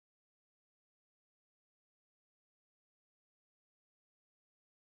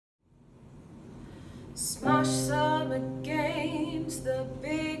Smosh Summer Games, the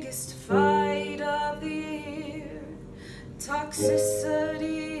biggest fight of the year.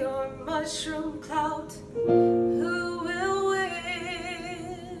 Toxicity or Mushroom Clout, who will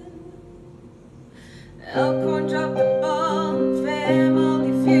win? LCorn dropped the bomb,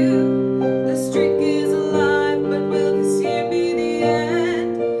 Family Feud. The streak is alive, but will this year be the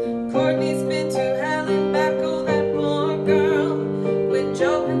end? Courtney's been to hell and back, oh that poor girl. When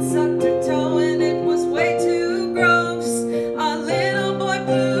Joven sucked her toe and it was way too gross, our little boy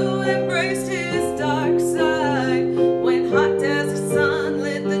Blue embraced his dark side. When hot as the sun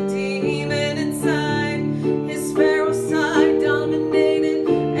lit the demon inside, his feral side dominated,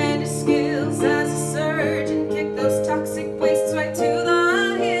 and his skills as a surgeon kicked those toxic wastes right to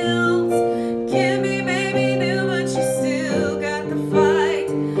the hills. Kimmy maybe knew, but she still got the fight.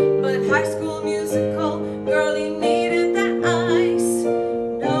 But High School Musical, girl, he needed that ice.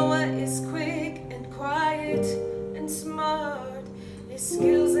 Noah is quick and quiet and smart. His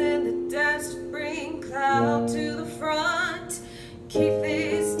skills in the dance bring Clout to the front. Keith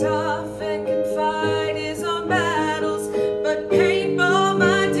is tough and can fight his own battles, but paintball,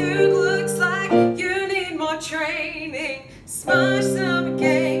 my dude, looks like you need more training. Smosh Summer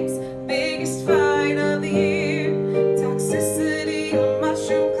Games, biggest fight of the year. Toxicity or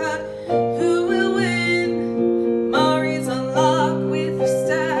Mushroom Clout, who will win? Mari's on lock with her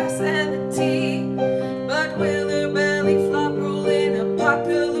stats and the tea, but will her belly flop roll in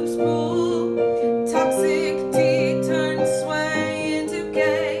apocalypse pool? Toxicitea turns sway into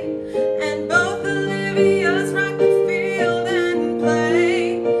gay, and both Olivia's rock the field and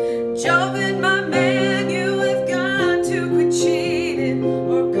play. Joven, my man, you have got to quit cheating,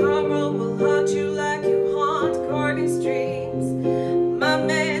 or karma will haunt you like you haunt Courtney's dreams. My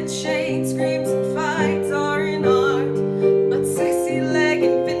man Shane screams and fights are an art, but sexy leg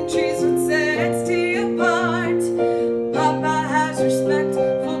infantry's what sets T apart. Papa has respect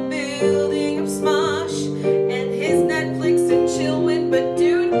for building up Smosh and his Netflix and chill win, but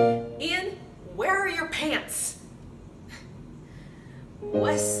dude, Ian, where are your pants?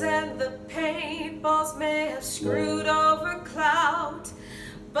 Wes and the paintballs may have screwed over Clout,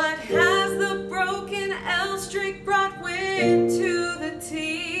 but has the broken L streak brought wind to the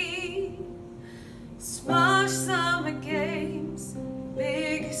team? Smosh Summer Games,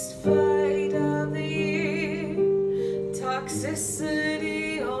 biggest fight of the year.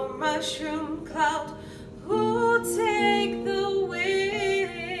 Toxicity or Mushroom Clout, who'll take